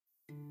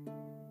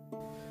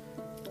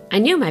I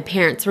knew my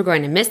parents were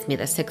going to miss me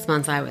the 6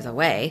 months I was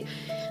away.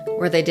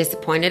 Were they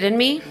disappointed in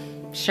me?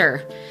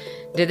 Sure.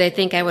 Did they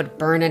think I would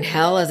burn in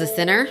hell as a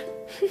sinner?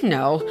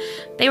 No.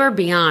 They were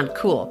beyond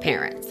cool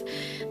parents.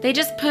 They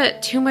just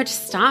put too much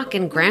stock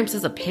in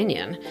Gramps'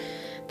 opinion.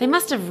 They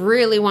must have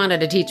really wanted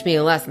to teach me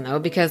a lesson, though,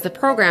 because the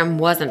program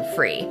wasn't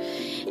free.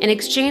 In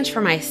exchange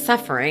for my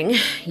suffering,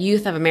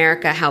 Youth of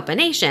America Help a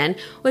Nation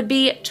would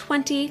be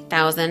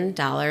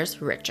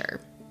 $20,000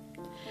 richer.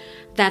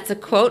 That's a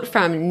quote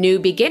from New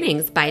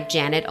Beginnings by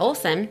Janet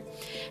Olson.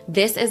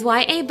 This is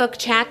YA Book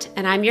Chat,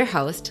 and I'm your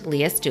host,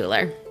 Leah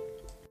Stuhler.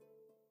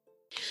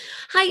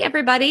 Hi,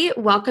 everybody.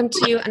 Welcome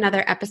to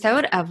another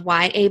episode of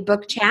YA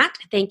Book Chat.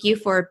 Thank you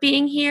for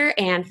being here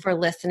and for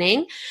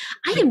listening.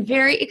 I am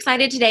very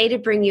excited today to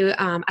bring you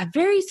a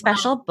very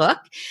special book.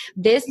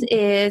 This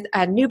is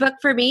a new book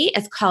for me.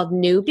 It's called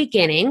New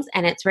Beginnings,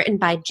 and it's written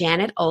by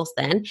Janet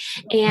Olson.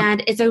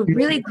 And it's a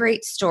really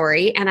great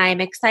story, and I'm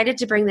excited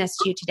to bring this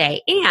to you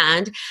today.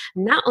 And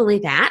not only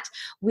that,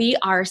 we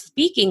are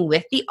speaking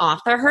with the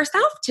author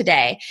herself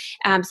today.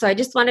 So I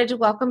just wanted to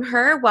welcome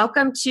her.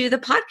 Welcome to the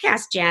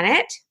podcast,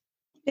 Janet.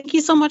 Thank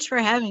you so much for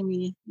having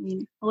me. I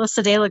mean,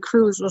 Alyssa De La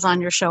Cruz was on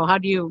your show. How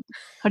do you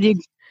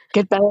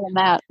get better than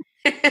that?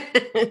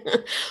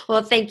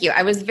 Well, thank you.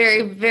 I was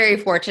very, very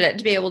fortunate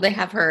to be able to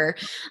have her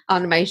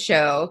on my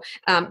show.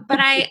 But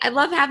I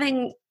love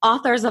having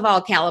authors of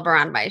all caliber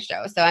on my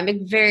show. So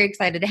I'm very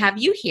excited to have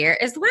you here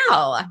as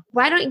well.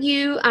 Why don't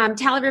you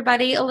tell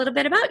everybody a little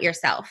bit about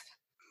yourself?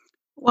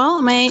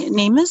 Well, my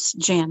name is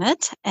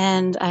Janet,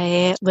 and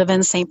I live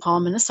in St.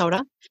 Paul,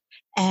 Minnesota.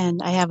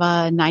 And I have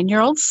a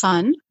 9-year-old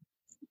son.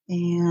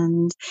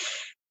 And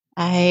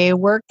I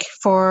work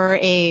for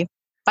a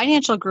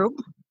financial group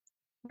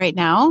right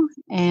now,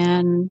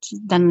 and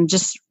then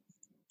just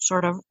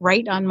sort of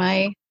write on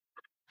my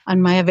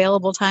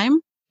available time,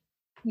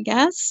 I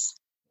guess.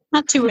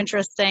 Not too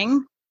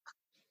interesting.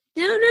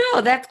 No,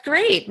 that's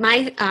great.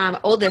 My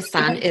oldest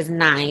son is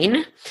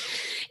 9,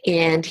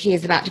 and he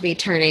is about to be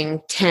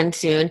turning 10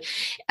 soon.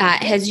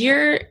 Has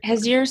your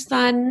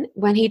son,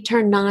 when he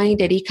turned 9,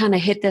 did he kind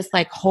of hit this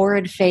like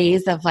horrid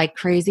phase of like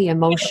crazy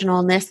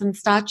emotionalness and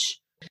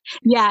such?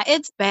 Yeah,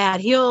 it's bad.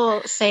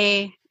 He'll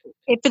say,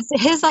 if it's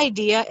his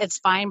idea, it's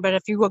fine. But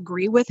if you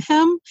agree with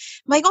him, I'm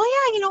like,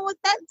 oh yeah, you know what,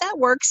 that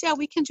works. Yeah,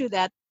 we can do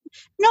that.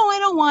 No, I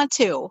don't want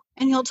to.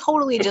 And he'll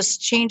totally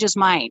just change his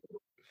mind.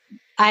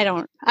 I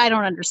don't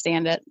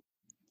understand it.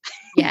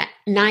 Yeah,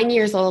 9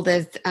 years old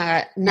is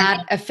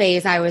not a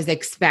phase I was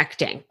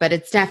expecting, but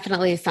it's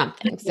definitely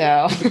something.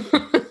 So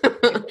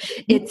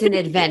it's an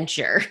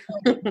adventure.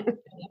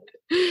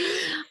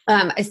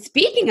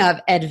 Speaking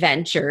of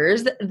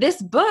adventures, this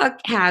book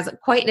has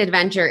quite an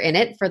adventure in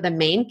it for the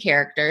main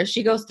character.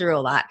 She goes through a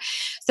lot.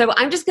 So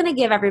I'm just going to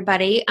give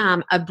everybody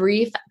a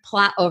brief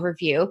plot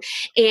overview.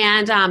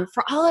 And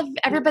for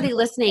everybody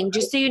listening,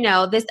 just so you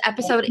know, this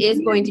episode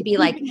is going to be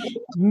like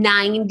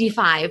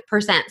 95%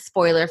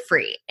 spoiler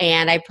free.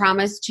 And I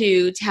promise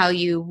to tell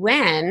you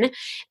when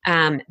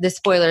the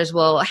spoilers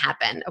will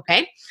happen.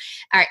 Okay.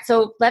 All right.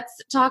 So let's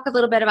talk a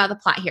little bit about the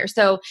plot here.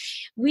 So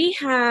we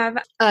have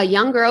a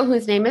young girl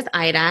whose name is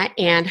Ida,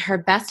 and her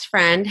best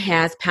friend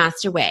has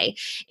passed away.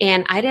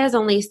 And Ida is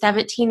only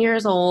 17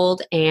 years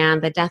old,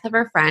 and the death of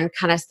her friend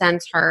kind of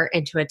sends her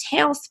into a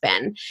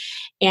tailspin.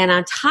 And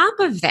on top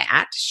of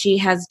that, she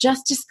has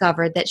just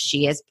discovered that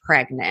she is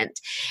pregnant.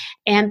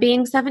 And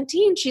being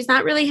 17, she's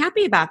not really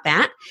happy about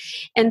that.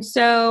 And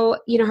so,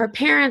 her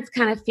parents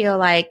kind of feel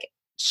like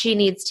she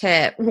needs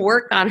to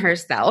work on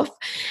herself.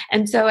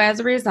 And so as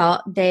a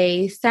result,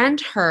 they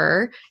send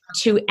her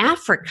to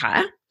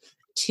Africa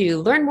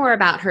to learn more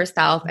about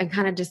herself and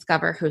kind of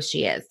discover who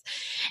she is.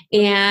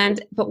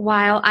 But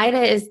while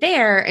Ida is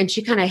there and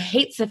she kind of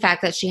hates the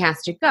fact that she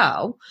has to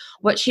go,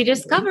 what she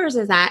discovers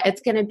is that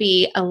it's going to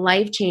be a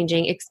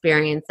life-changing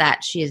experience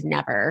that she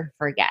never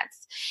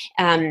forgets.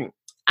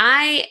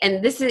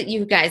 This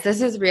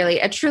is really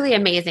a truly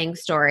amazing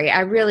story.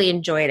 I really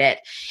enjoyed it.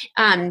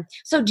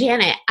 So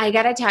Janet, I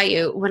got to tell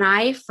you, when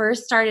I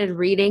first started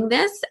reading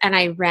this and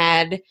I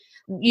read,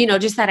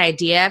 just that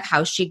idea of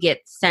how she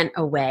gets sent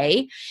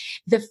away,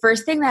 the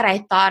first thing that I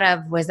thought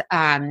of was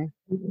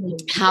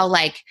how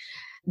like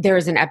there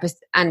was an episode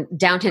on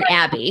Downton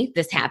Abbey,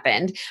 this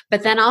happened,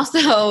 but then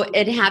also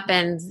it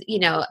happens,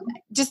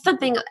 just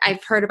something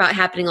I've heard about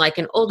happening like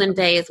in olden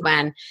days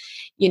when,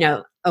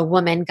 a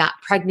woman got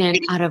pregnant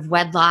out of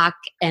wedlock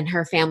and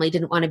her family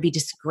didn't want to be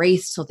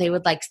disgraced. So they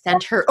would like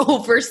send her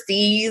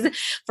overseas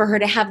for her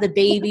to have the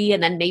baby.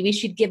 And then maybe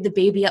she'd give the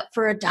baby up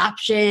for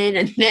adoption.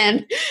 And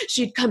then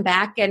she'd come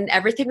back and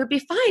everything would be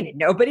fine and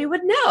nobody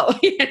would know,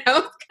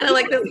 it's kind of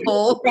like this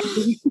whole,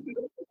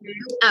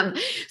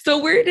 so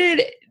where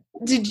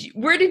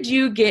did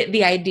you get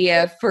the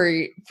idea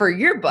for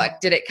your book?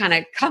 Did it kind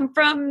of come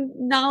from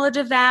knowledge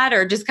of that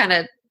or just kind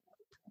of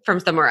from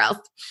somewhere else?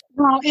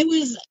 Well, it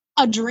was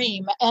a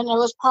dream, and it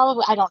was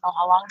probably, I don't know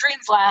how long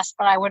dreams last,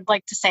 but I would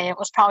like to say it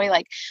was probably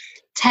like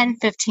 10,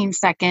 15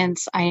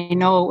 seconds. I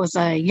know it was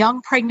a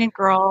young pregnant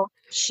girl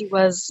she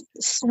was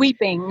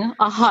sweeping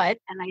a hut,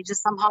 and I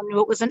just somehow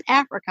knew it was in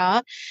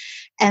Africa.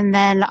 And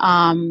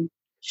then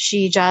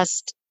she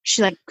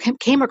like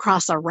came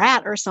across a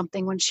rat or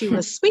something when she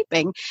was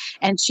sweeping,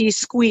 and she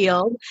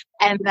squealed.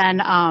 And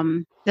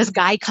then this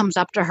guy comes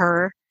up to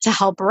her to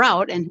help her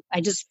out, and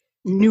I just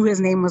knew his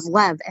name was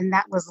Lev, and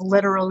that was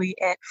literally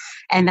it.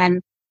 And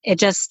then it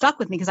just stuck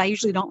with me because I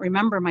usually don't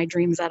remember my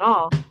dreams at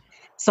all.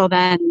 So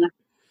then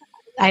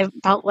I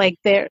felt like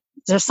there's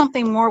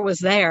something more was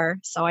there.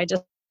 So I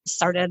just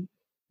started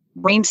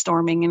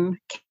brainstorming and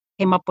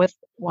came up with,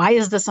 why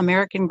is this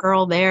American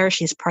girl there?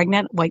 She's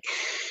pregnant, like,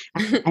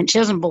 and she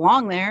doesn't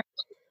belong there.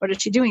 What is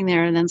she doing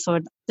there? And then so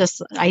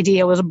this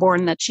idea was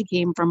born that she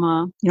came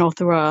from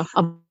through a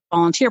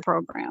volunteer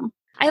program.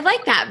 I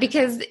like that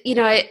because,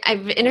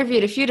 I've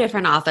interviewed a few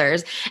different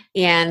authors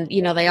and,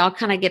 they all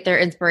kind of get their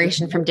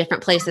inspiration from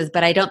different places,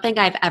 but I don't think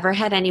I've ever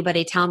had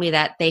anybody tell me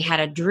that they had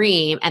a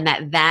dream and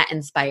that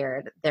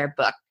inspired their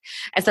book.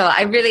 And so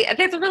I think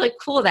it's really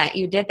cool that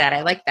you did that.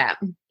 I like that.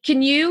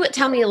 Can you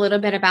tell me a little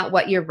bit about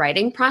what your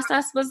writing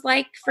process was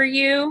like for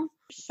you?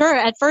 Sure.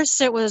 At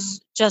first it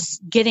was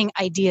just getting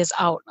ideas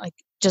out, like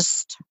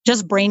just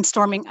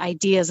brainstorming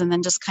ideas and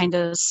then just kind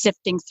of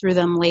sifting through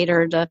them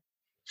later to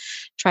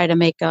try to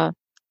make a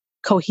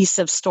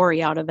cohesive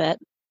story out of it.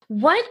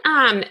 What,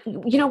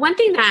 one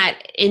thing that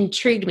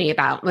intrigued me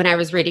about when I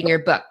was reading your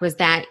book was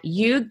that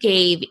you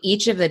gave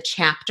each of the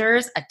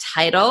chapters a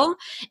title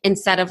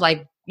instead of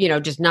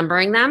just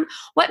numbering them.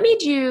 What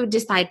made you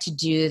decide to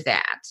do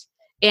that?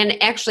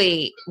 And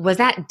actually, was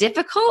that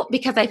difficult?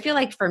 Because I feel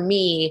like for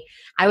me,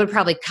 I would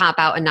probably cop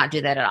out and not do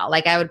that at all.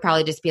 Like I would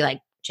probably just be like,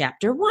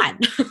 chapter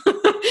 1.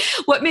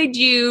 What made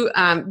you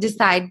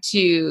decide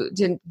to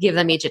give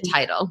them each a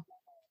title?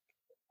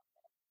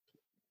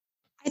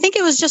 I think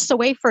it was just a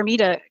way for me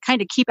to kind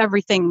of keep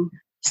everything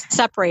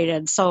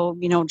separated. So,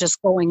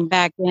 just going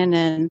back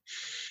in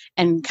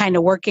and kind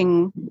of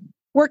working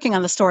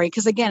on the story.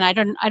 Because again, I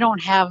don't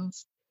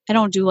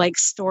do like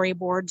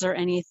storyboards or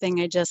anything.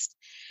 I just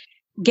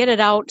get it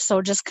out.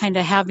 So just kind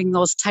of having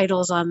those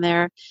titles on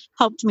there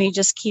helped me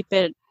just keep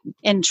it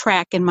in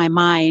track in my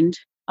mind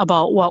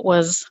about what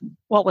was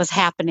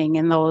happening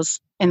in those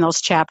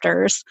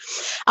chapters.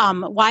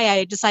 Why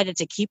I decided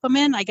to keep them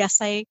in, I guess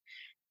I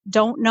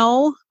don't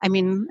know. I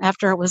mean,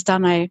 after it was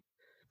done, I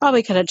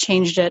probably could have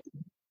changed it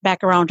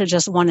back around to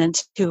just 1 and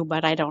 2,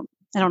 but I don't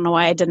know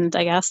why I didn't,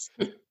 I guess.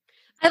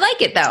 I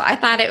like it though. I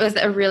thought it was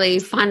a really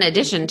fun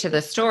addition to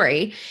the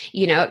story.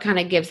 It kind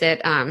of gives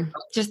it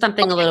just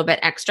something a little bit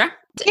extra.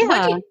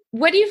 Yeah.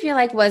 What do you feel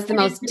like was the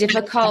most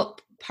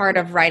difficult part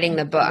of writing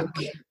the book?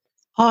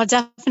 Oh,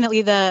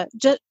 definitely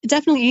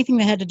definitely anything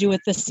that had to do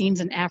with the scenes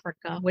in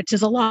Africa, which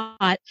is a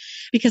lot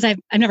because I've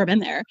never been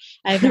there.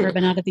 I've never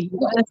been out of the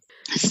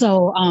U.S.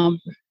 So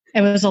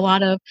it was a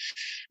lot of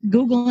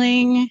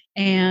Googling,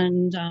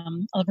 and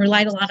I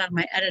relied a lot on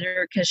my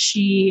editor because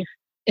she's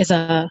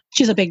a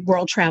big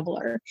world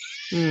traveler.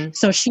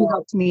 So she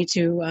helped me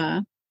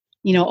to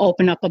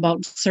open up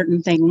about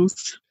certain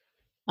things.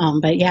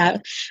 But yeah,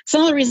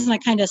 some of the reason I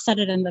kind of set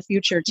it in the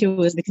future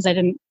too is because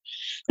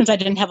since I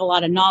didn't have a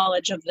lot of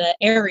knowledge of the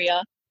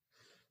area,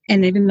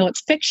 and even though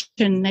it's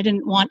fiction, I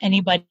didn't want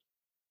anybody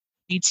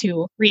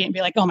to read it and be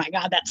like, oh my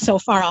God, that's so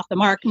far off the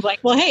mark. And be like,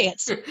 well, hey,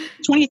 it's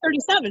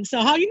 2037. So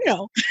how do you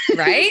know?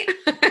 Right.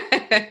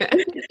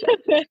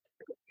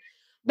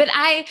 But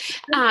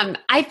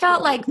I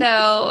felt like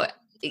though,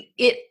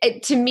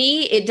 it to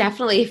me, it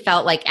definitely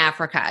felt like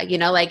Africa,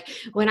 like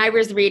when I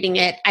was reading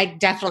it, I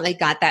definitely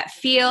got that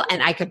feel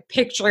and I could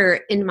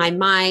picture in my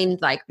mind,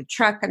 like the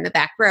truck and the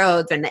back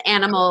roads and the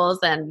animals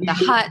and the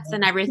huts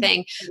and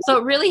everything. So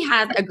it really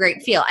has a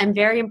great feel. I'm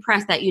very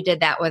impressed that you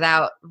did that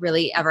without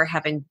really ever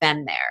having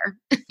been there.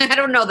 I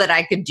don't know that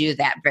I could do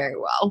that very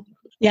well.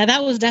 Yeah,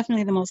 that was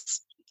definitely the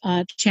most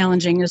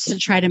challenging, is to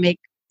try to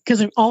make,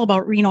 because it's all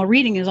about,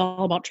 reading is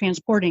all about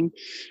transporting.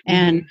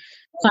 And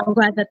so I'm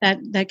glad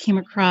that came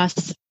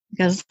across,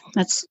 because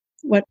that's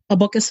what a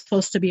book is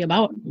supposed to be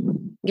about.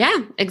 Yeah,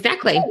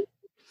 exactly.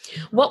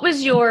 What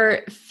was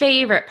your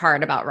favorite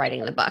part about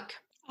writing the book?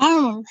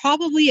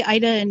 Probably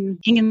Ida and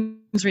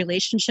Higgins'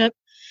 relationship.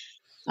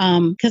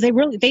 Because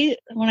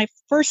when I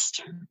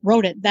first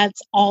wrote it,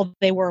 that's all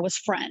they were, was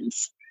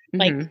friends.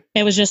 Like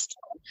it was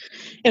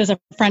a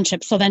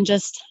friendship. So then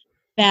just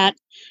that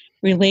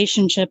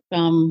relationship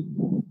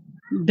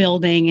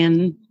building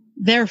and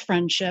their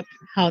friendship,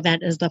 how that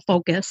is the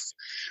focus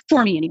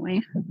for me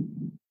anyway.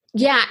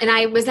 Yeah. And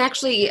I was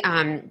actually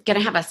going to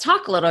have us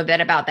talk a little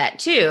bit about that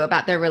too,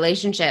 about their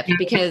relationship,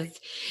 because,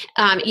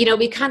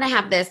 we kind of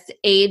have this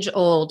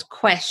age-old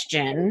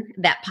question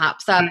that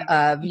pops up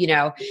of,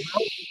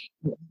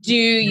 do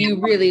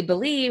you really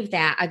believe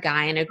that a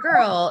guy and a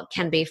girl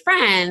can be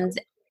friends,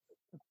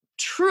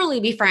 truly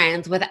be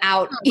friends,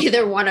 without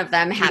either one of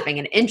them having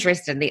an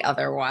interest in the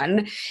other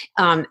one?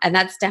 And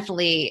that's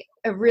definitely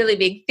a really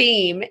big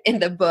theme in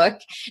the book.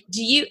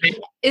 Is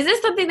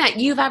this something that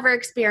you've ever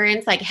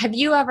experienced? Like, have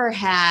you ever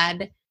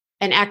had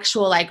an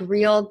actual, like,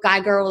 real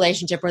guy-girl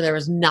relationship where there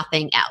was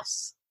nothing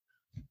else?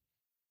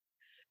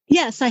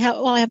 Yes, I have.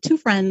 Well, I have two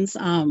friends,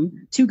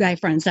 two guy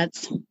friends.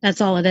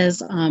 That's all it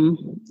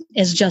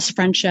is just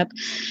friendship,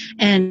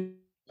 and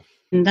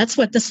that's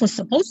what this was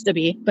supposed to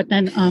be. But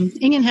then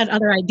Ingen had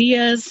other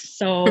ideas,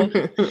 so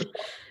kind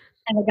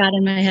of got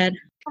in my head.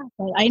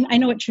 But I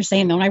know what you're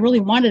saying, though, and I really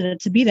wanted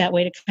it to be that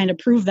way to kind of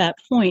prove that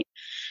point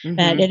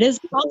that it is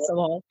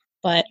possible,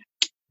 but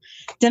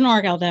didn't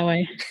work out that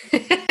way.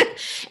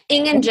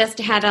 Ingen just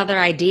had other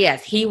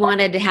ideas. He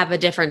wanted to have a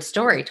different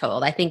story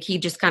told. I think he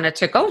just kind of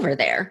took over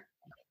there.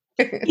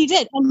 He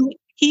did. And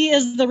he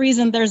is the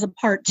reason there's a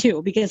part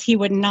 2, because he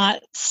would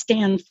not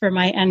stand for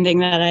my ending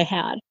that I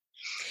had.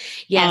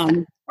 Yes,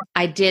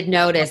 I did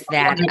notice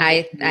that.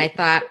 I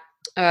thought,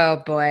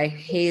 oh boy,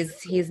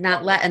 he's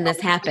not letting this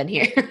happen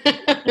here.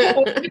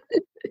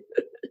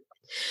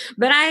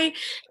 But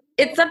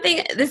it's something,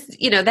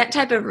 that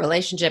type of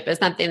relationship is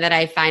something that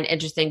I find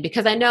interesting,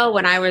 because I know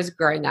when I was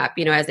growing up,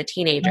 as a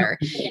teenager,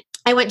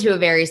 I went to a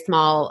very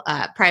small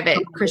private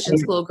Christian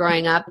school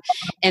growing up.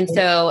 And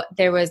so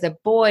there was a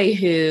boy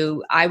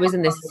who I was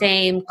in the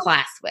same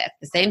class with,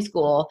 the same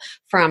school,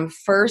 from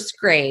first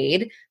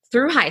grade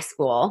through high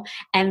school.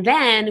 And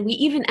then we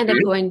even ended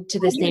up going to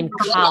the same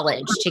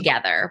college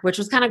together, which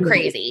was kind of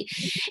crazy.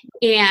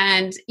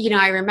 And,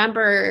 I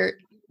remember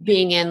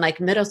being in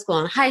like middle school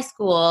and high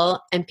school,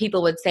 and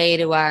people would say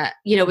to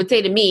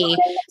me,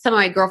 some of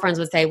my girlfriends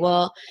would say,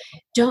 well,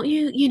 don't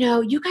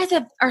you guys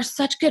are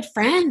such good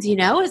friends,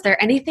 is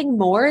there anything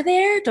more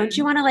there? Don't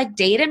you want to like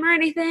date him or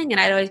anything?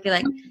 And I'd always be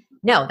like,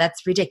 no,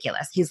 that's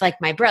ridiculous. He's like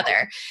my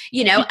brother,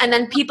 and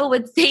then people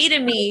would say to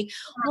me,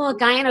 well, a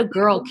guy and a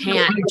girl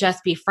can't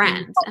just be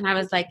friends. And I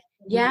was like,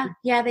 yeah,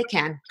 they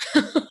can.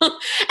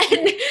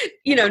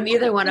 And,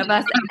 neither one of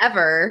us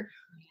ever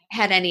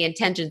had any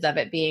intentions of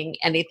it being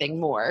anything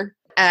more.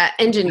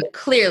 Ingen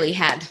clearly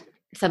had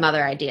some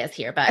other ideas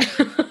here, but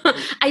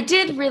I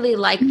did really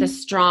like the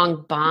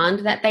strong bond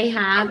that they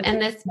have in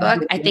this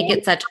book. I think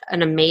it's such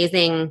an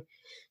amazing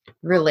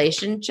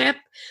relationship,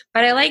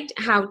 but I liked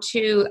how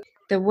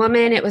the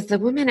woman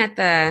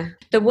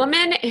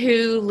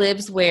who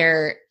lives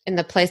in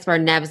the place where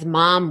Nev's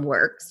mom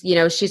works,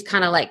 she's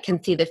kind of like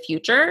can see the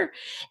future.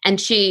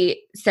 And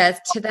she says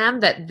to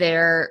them that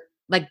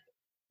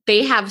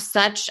they have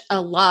such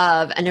a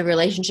love and a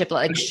relationship that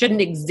like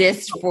shouldn't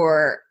exist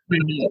for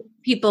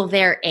people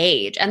their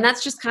age. And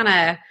that's just kind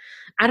of,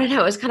 I don't know,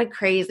 it was kind of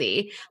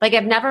crazy. Like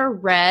I've never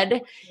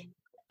read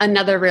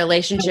another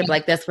relationship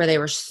like this where they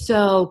were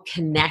so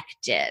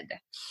connected.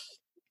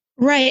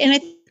 Right. And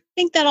I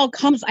think that all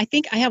comes, I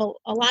think I have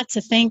a lot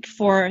to thank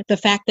for the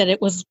fact that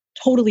it was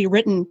totally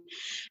written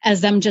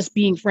as them just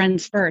being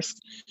friends first.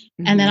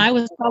 Mm-hmm. And then I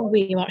was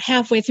probably about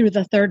halfway through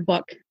the third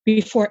book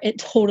before it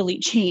totally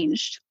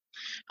changed.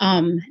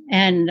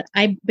 And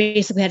I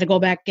basically had to go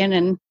back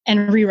in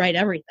and rewrite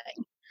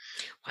everything.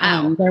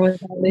 Wow.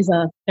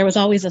 There was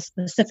always a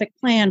specific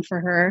plan for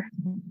her.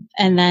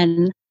 And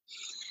then,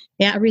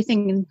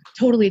 everything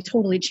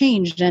totally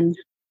changed. And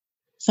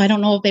so I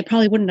don't know if they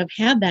probably wouldn't have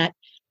had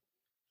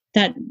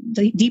that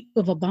deep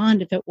of a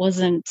bond if it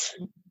wasn't,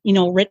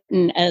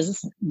 written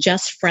as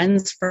just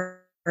friends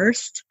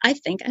first, I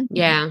think.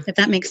 Yeah. If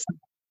that makes sense.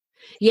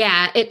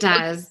 Yeah, it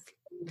does.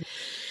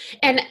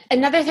 And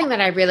another thing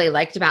that I really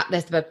liked about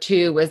this book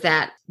too was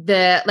that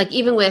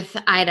even with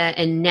Ida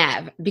and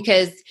Nev,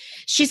 because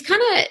she's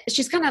kind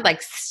of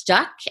like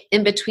stuck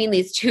in between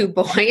these two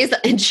boys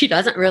and she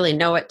doesn't really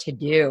know what to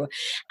do.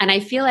 And I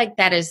feel like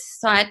that is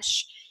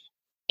such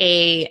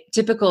a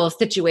typical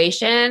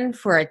situation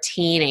for a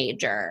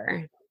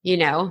teenager,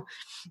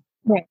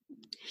 Right.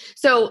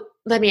 So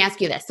let me ask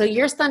you this. So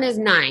your son is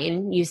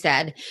 9, you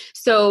said.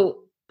 So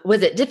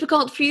was it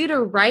difficult for you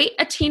to write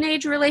a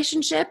teenage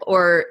relationship,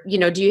 or,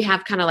 do you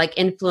have kind of like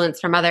influence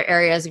from other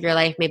areas of your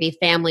life, maybe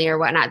family or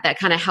whatnot, that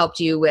kind of helped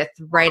you with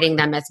writing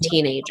them as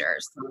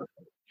teenagers?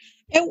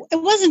 It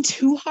wasn't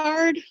too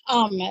hard.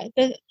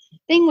 The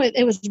thing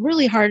it was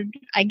really hard,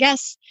 I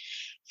guess,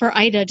 for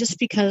Ida, just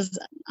because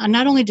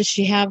not only does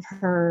she have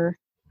her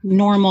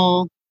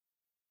normal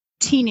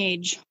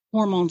teenage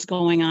hormones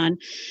going on,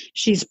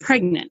 she's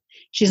pregnant.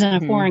 She's in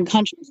a foreign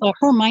country. So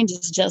her mind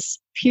is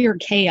just pure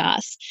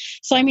chaos.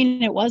 So, I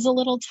mean, it was a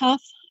little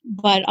tough,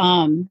 but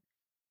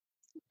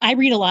I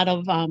read a lot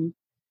of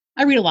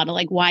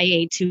like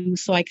YA too.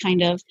 So I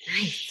kind of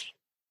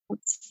have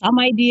some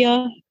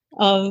idea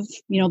of,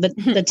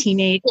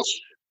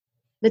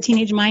 the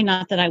teenage mind,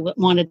 not that I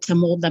wanted to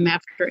mold them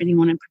after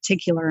anyone in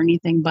particular or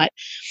anything, but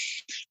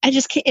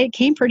it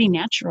came pretty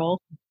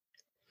natural.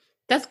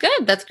 That's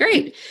good. That's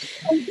great.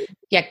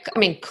 Yeah. I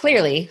mean,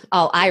 clearly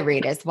all I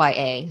read is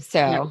YA.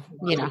 So,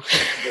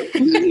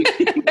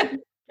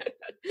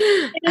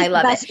 I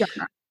love it.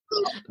 Genre.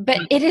 But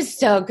it is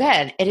so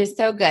good. It is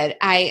so good.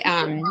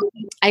 I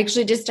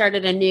actually just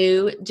started a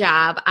new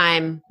job.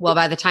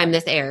 By the time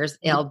this airs,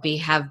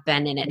 have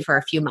been in it for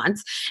a few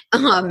months.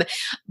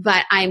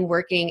 But I'm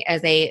working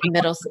as a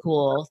middle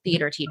school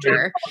theater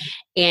teacher,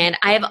 and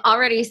I have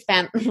already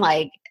spent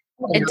like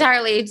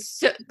entirely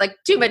like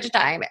too much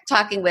time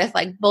talking with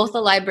like both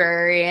the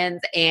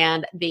librarians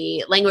and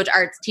the language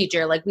arts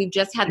teacher. Like we've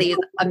just had these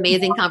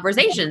amazing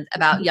conversations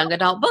about young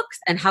adult books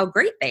and how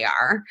great they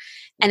are.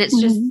 And it's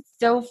just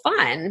so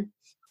fun.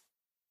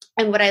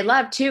 And what I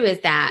love too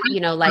is that,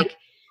 like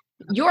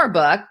your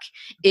book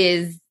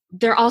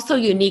they're also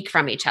unique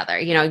from each other.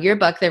 Your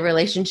book, the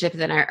relationships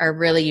that are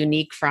really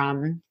unique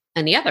from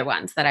any other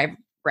ones that I've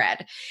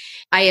read.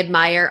 I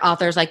admire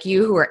authors like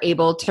you who are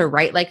able to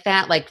write like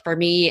that. Like for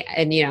me,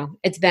 and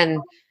it's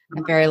been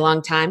a very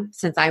long time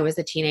since I was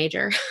a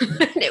teenager.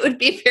 It would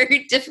be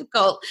very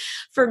difficult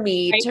for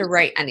me to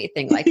write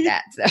anything like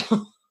that.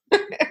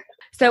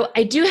 So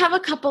I do have a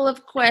couple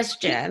of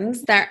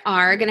questions that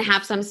are going to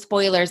have some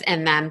spoilers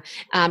in them.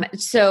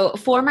 So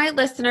for my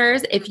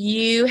listeners, if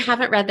you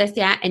haven't read this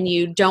yet and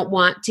you don't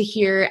want to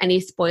hear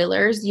any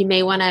spoilers, you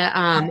may want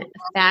to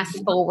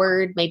fast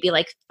forward maybe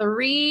like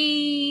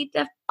 3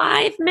 to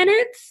 5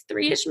 minutes,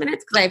 3-ish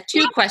minutes, because I have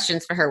 2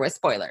 questions for her with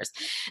spoilers.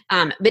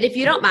 But if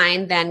you don't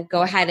mind, then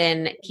go ahead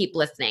and keep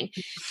listening.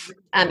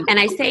 And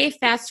I say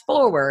fast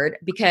forward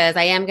because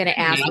I am going to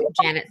ask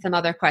Janet some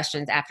other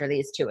questions after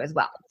these 2 as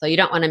well. So you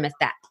don't want to miss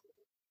that.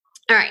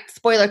 All right,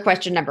 spoiler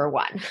question number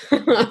 1.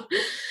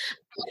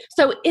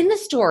 So in the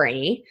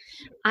story,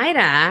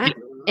 Ida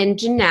and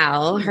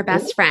Janelle, her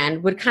best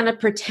friend, would kind of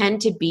pretend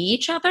to be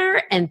each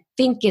other and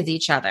think as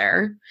each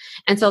other.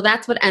 And so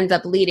that's what ends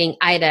up leading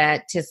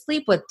Ida to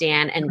sleep with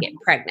Dan and get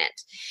pregnant.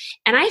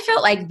 And I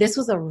felt like this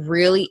was a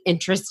really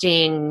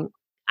interesting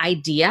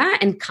idea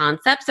and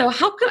concept. So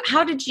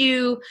how did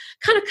you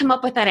kind of come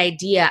up with that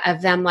idea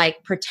of them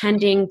like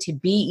pretending to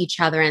be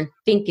each other and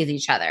think as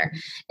each other?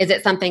 Is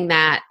it something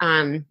that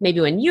maybe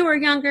when you were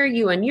younger,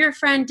 you and your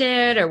friend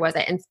did, or was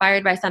it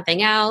inspired by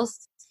something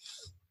else?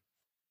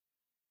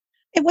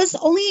 It was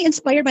only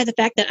inspired by the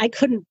fact that I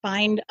couldn't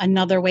find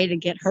another way to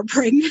get her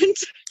pregnant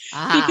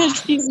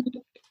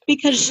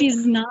because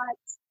she's not,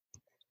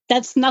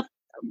 that's not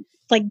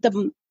like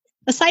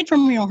aside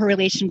from, her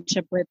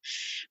relationship with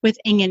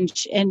Ingen,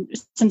 and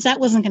since that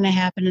wasn't going to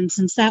happen, and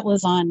since that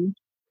was on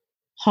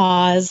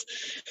pause,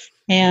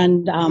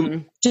 and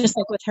just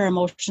like with her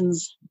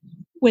emotions,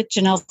 with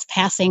Janelle's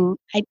passing,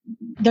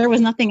 there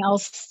was nothing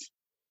else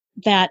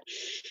there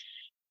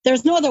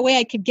was no other way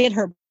I could get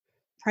her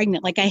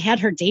pregnant. Like I had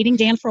her dating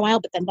Dan for a while,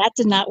 but then that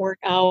did not work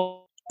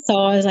out. So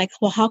I was like,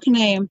 well, how can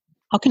I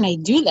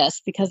do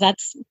this? Because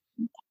that's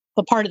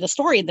the part of the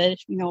story, the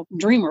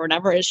dream or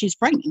whatever, is she's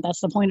pregnant.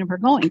 That's the point of her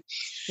going.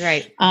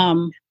 Right.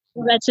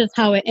 That's just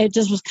how it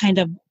just was kind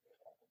of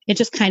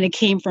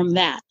came from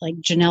that. Like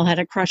Janelle had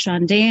a crush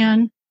on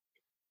Dan.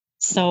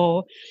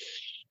 So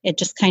it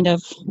just kind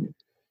of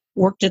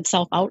worked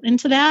itself out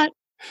into that.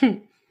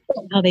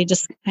 How they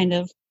just kind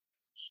of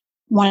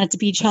wanted to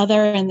be each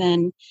other. And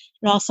then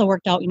it also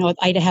worked out, with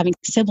Ida having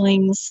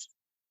siblings,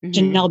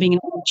 Janelle being an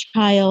only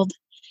child.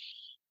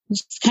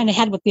 Just kind of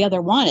had what the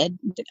other wanted.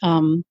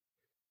 Dan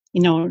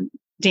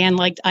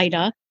liked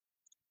Ida.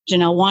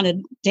 Janelle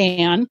wanted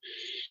Dan.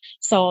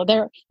 So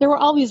there were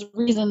all these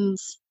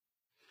reasons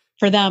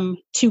for them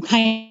to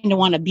kind of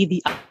want to be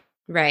the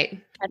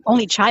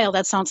only child.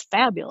 That sounds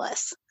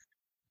fabulous.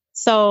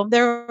 So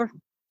it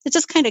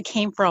just kind of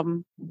came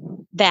from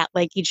that,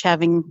 like each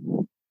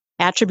having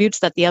attributes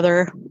that the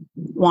other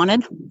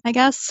wanted, I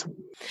guess.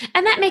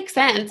 And that makes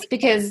sense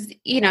because,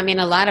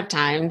 a lot of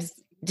times,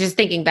 just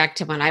thinking back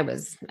to when I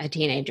was a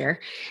teenager,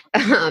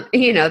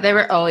 there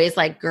were always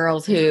like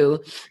girls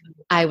who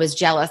I was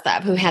jealous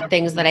of, who had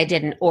things that I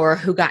didn't, or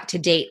who got to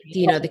date,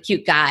 the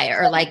cute guy,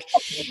 or like,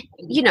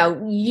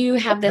 you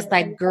have this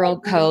like girl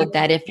code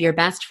that if your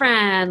best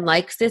friend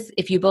likes this,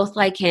 if you both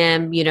like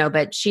him,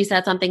 but she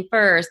said something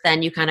first,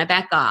 then you kind of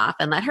back off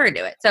and let her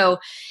do it. So,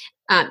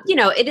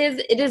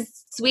 it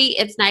is sweet.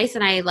 It's nice.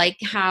 And I like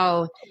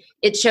how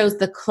it shows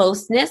the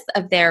closeness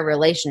of their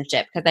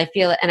relationship, because I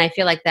feel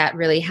like that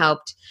really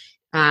helped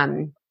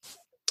kind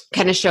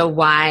of show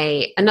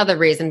another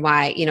reason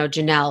why,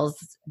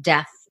 Janelle's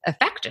death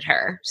affected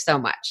her so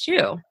much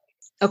too.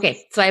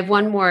 Okay. So I have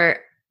one more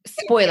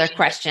spoiler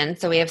question.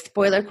 So we have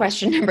spoiler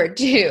question number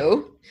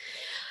 2.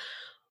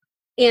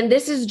 And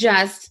this is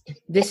just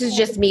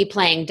me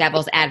playing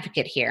devil's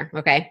advocate here.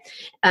 Okay.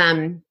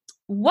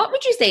 What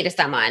would you say to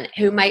someone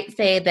who might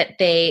say that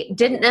they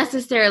didn't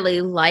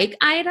necessarily like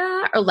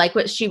Ida or like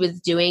what she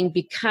was doing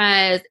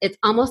because it's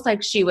almost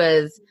like she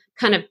was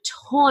kind of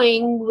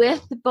toying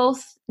with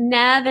both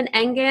Nev and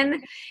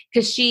Engen,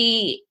 because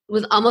she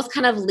was almost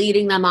kind of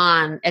leading them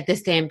on at the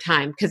same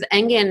time? Because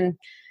Engen,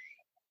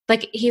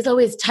 like, he's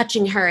always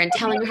touching her and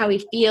telling her how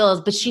he feels,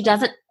 but she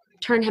doesn't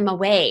turn him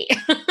away,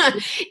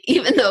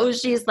 even though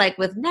she's like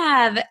with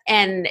Nev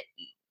and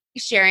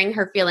sharing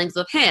her feelings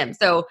with him.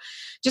 So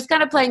just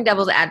kind of playing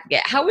devil's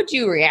advocate, how would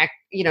you react,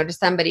 to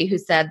somebody who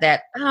said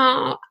that,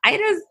 oh,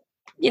 Ida's,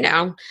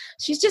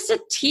 she's just a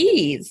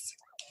tease?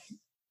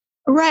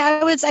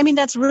 Right.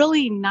 That's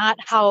really not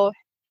how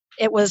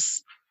it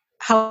was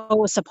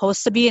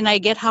supposed to be. And I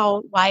get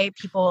why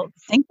people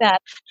think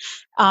that.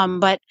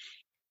 But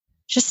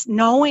just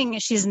knowing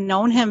she's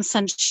known him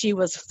since she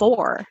was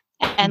 4,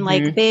 And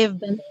like they've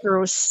been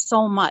through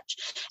so much,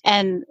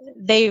 and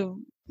they've,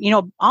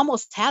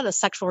 almost had a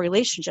sexual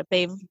relationship.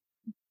 They've,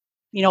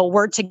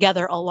 were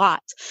together a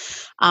lot.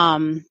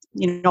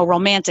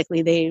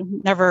 Romantically, they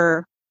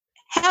never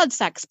had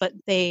sex, but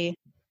they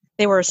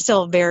were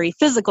still very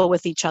physical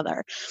with each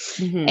other.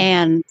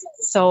 And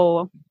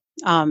so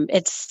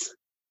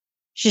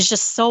she's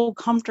just so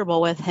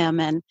comfortable with him,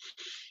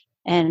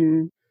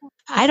 and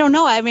I don't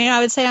know. I mean, I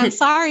would say, I'm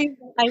sorry.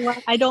 I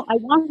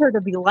want her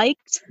to be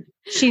liked.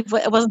 It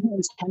wasn't her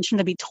intention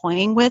to be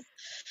toying with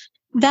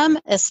them,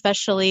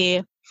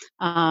 especially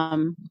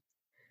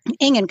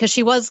Ingen, because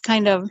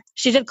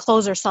she did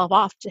close herself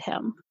off to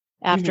him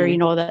after,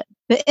 the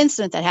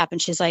incident that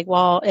happened. She's like,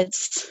 well,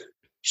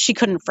 she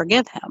couldn't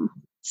forgive him.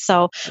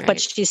 So, right.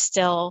 But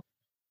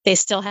they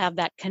still have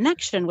that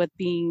connection with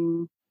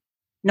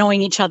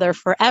knowing each other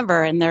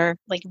forever, and they're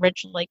like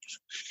rich, like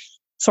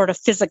sort of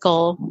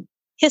physical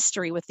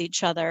history with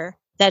each other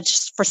that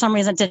just for some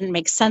reason didn't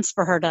make sense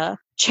for her to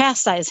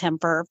chastise him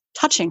for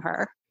touching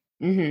her.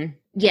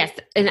 Yes.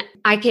 And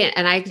I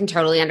can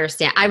totally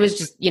understand. I was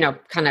just,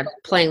 kind of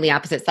playing the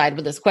opposite side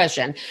with this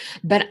question,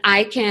 but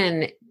I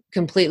can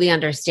completely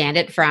understand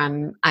it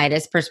from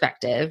Ida's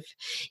perspective.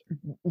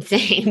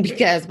 Same,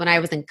 because when I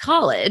was in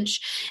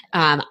college,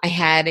 I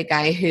had a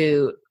guy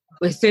who,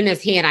 as soon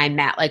as he and I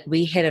met, like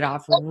we hit it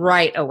off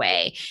right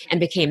away and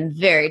became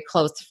very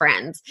close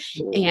friends.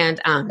 And,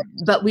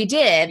 but we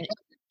did,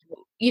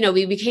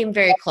 we became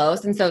very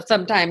close. And so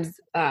sometimes,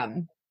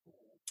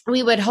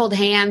 we would hold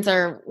hands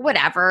or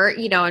whatever,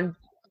 and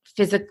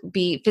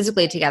be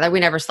physically together.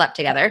 We never slept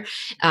together.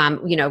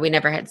 We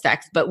never had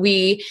sex, but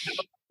we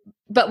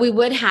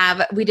did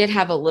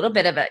have a little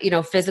bit of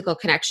a, physical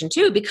connection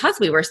too, because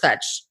we were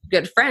such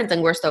good friends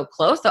and we're so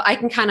close. So I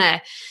can kind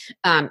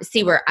of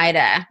see where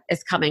Ida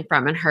is coming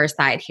from on her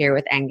side here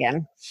with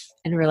Ingen,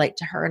 and relate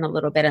to her in a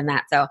little bit in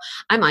that. So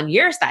I'm on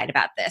your side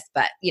about this,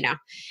 but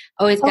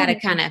always got to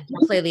kind of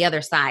play the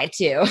other side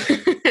too.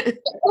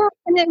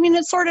 And I mean,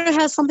 it sort of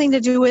has something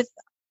to do with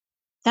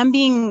them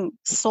being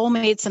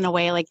soulmates in a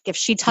way. Like if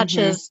she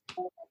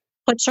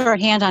puts her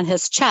hand on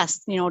his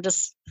chest,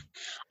 just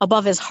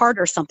above his heart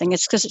or something,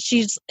 it's because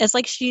it's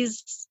like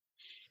she's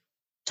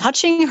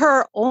touching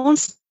her own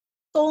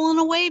soul in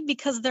a way,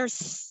 because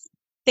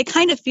they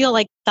kind of feel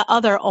like the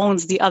other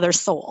owns the other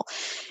soul,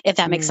 if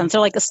that makes sense. They're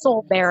like a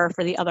soul bearer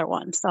for the other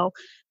one. So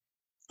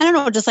I don't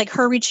know, just like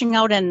her reaching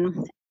out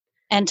and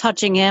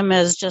touching him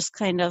is just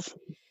kind of,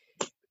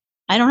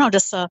 I don't know,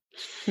 just a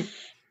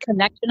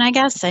connection, I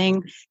guess,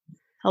 saying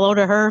hello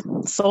to her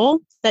soul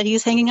that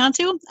he's hanging on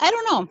to. I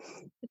don't know.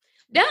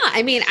 Yeah,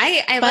 I mean,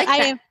 I like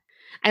that.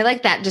 I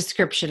like that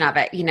description of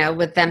it,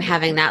 with them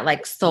having that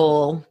like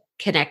soul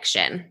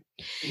connection.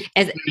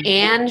 As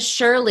Anne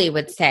Shirley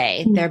would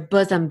say, they're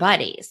bosom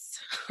buddies.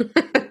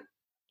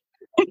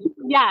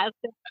 Yes.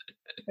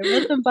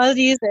 They're bosom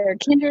buddies, they're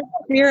kindred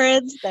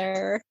spirits,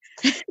 they're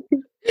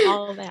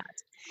all of that.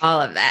 All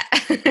of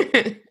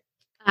that.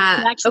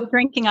 I'm actually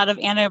drinking out of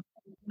Anna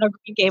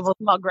Green Gables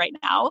mug right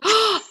now.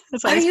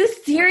 Are you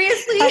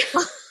seriously?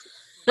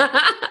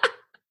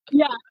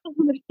 Yeah,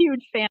 I'm a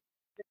huge fan.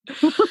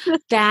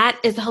 That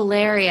is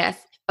hilarious.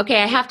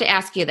 Okay, I have to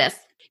ask you this.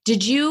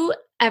 Did you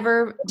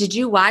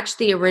watch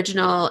the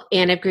original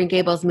Anne of Green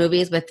Gables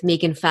movies with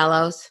Megan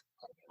Fellows?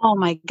 Oh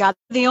my God.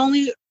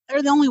 They're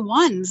the only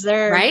ones.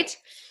 They're right?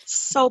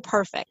 So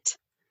perfect.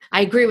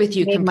 I agree with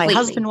you completely. My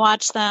husband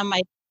watched them.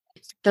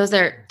 Those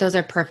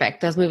are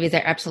perfect. Those movies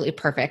are absolutely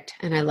perfect,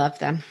 and I love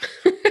them.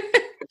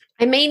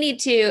 I may need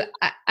to,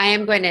 I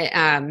am going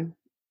to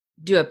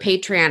do a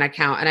Patreon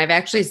account, and I've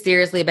actually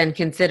seriously been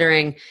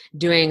considering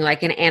doing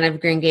like an Anne of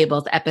Green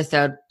Gables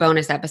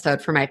bonus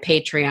episode for my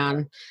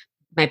Patreon,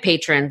 my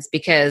patrons,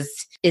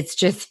 because it's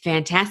just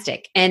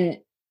fantastic. And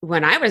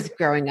when I was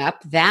growing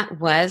up, that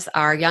was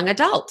our young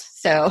adult.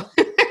 So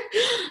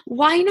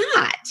why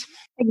not?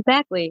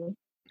 Exactly.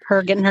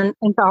 Her getting her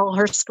into all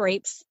her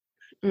scrapes.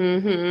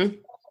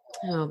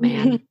 Oh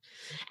man.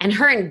 And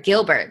her and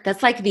Gilbert,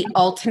 that's like the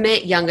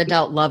ultimate young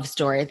adult love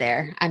story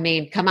there. I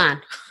mean, come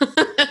on.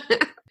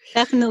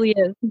 Definitely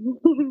is.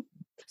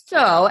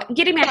 So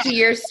getting back to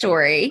your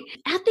story,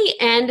 at the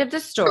end of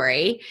the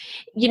story,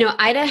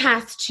 Ida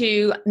has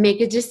to make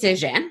a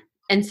decision.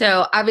 And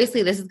so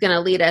obviously this is going to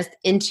lead us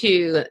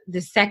into the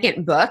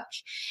second book,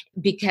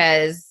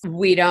 because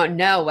we don't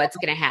know what's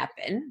going to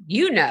happen.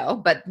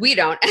 But we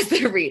don't as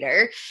the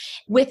reader.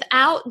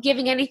 Without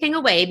giving anything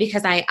away,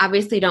 because I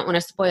obviously don't want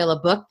to spoil a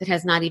book that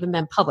has not even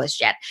been published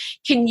yet,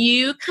 can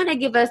you kind of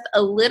give us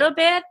a little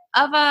bit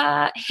of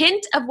a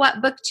hint of what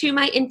book 2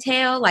 might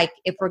entail? Like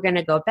if we're going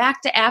to go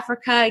back to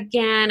Africa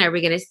again, are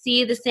we going to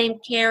see the same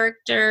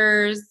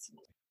characters?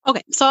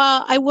 Okay, so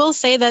I will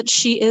say that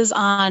she is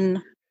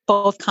on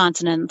both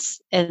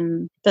continents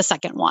in the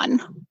second one.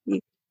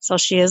 So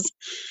she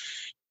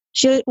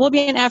will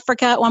be in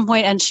Africa at one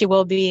point, and she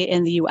will be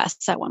in the US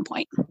at one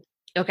point.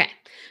 Okay.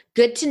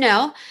 Good to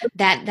know.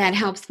 That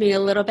helps me a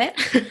little bit.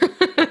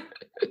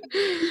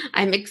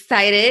 I'm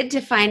excited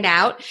to find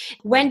out.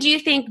 When do you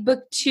think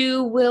book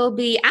 2 will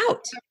be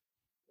out?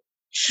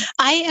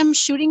 I am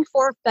shooting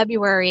for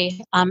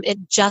February.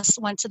 It just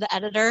went to the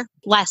editor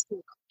last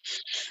week.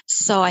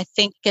 So I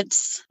think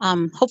it's,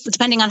 hopefully,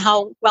 depending on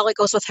how well it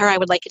goes with her, I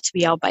would like it to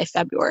be out by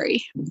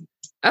February.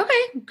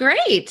 Okay,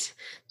 great.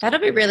 That'll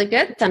be really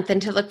good. Something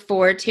to look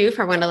forward to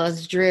for one of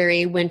those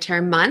dreary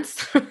winter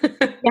months.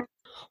 Yeah.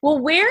 Well,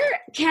 where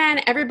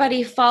can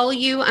everybody follow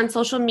you on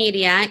social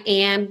media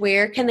and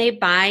where can they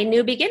buy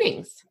New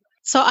Beginnings?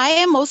 So I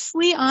am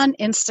mostly on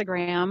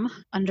Instagram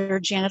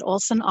under Janet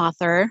Olson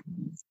Author.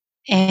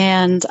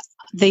 And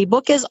the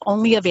book is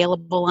only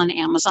available on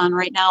Amazon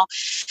right now.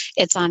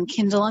 It's on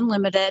Kindle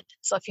Unlimited.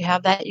 So if you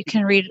have that, you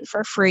can read it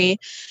for free.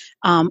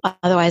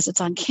 Otherwise,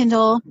 it's on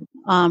Kindle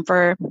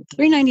for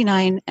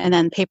 $3.99 and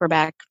then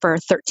paperback for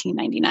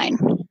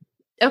 $13.99.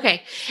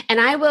 Okay. And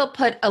I will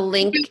put a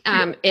link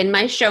in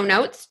my show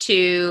notes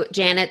to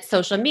Janet's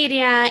social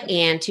media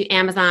and to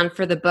Amazon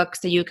for the book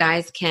so you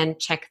guys can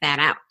check that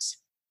out.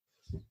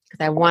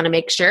 Because I want to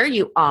make sure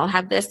you all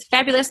have this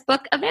fabulous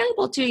book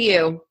available to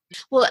you.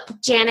 Well,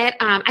 Janet,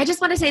 I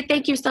just want to say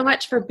thank you so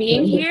much for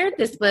being here.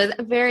 This was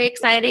very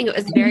exciting. It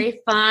was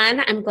very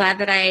fun. I'm glad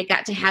that I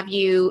got to have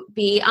you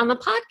be on the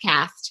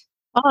podcast.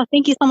 Oh,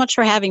 thank you so much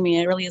for having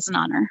me. It really is an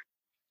honor.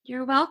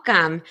 You're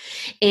welcome.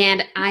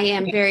 And I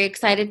am very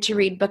excited to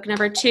read book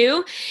number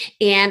 2.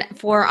 And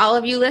for all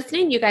of you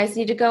listening, you guys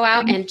need to go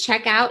out and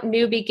check out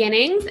New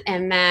Beginnings.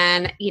 And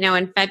then,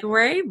 in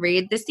February,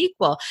 read the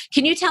sequel.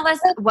 Can you tell us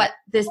what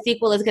the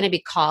sequel is going to be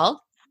called?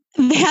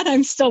 That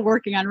I'm still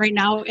working on right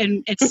now.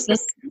 And it's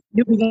just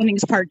New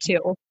Beginnings Part 2.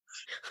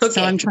 Okay.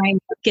 So I'm trying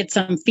to get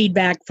some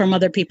feedback from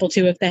other people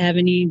too, if they have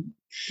any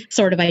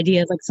sort of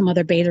ideas, like some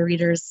other beta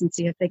readers, and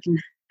see if they can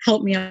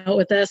help me out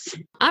with this.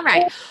 All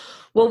right.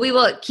 Well, we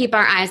will keep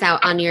our eyes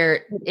out on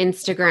your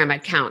Instagram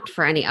account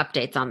for any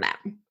updates on that.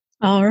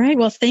 All right.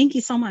 Well, thank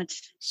you so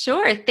much.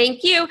 Sure.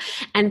 Thank you.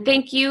 And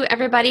thank you,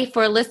 everybody,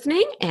 for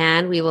listening.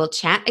 And we will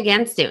chat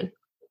again soon.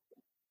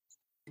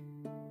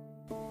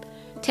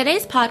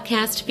 Today's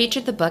podcast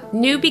featured the book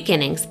New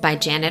Beginnings by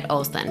Janet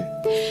Olson.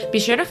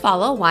 Be sure to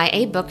follow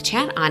YA Book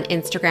Chat on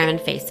Instagram and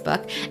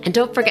Facebook, and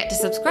don't forget to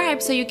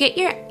subscribe so you get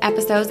your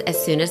episodes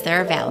as soon as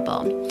they're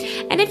available.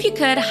 And if you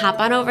could, hop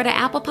on over to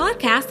Apple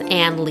Podcasts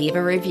and leave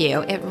a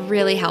review. It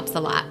really helps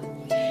a lot.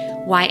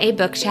 YA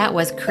Book Chat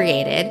was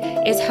created,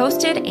 is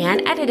hosted,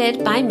 and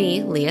edited by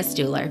me, Leah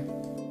Stuhler.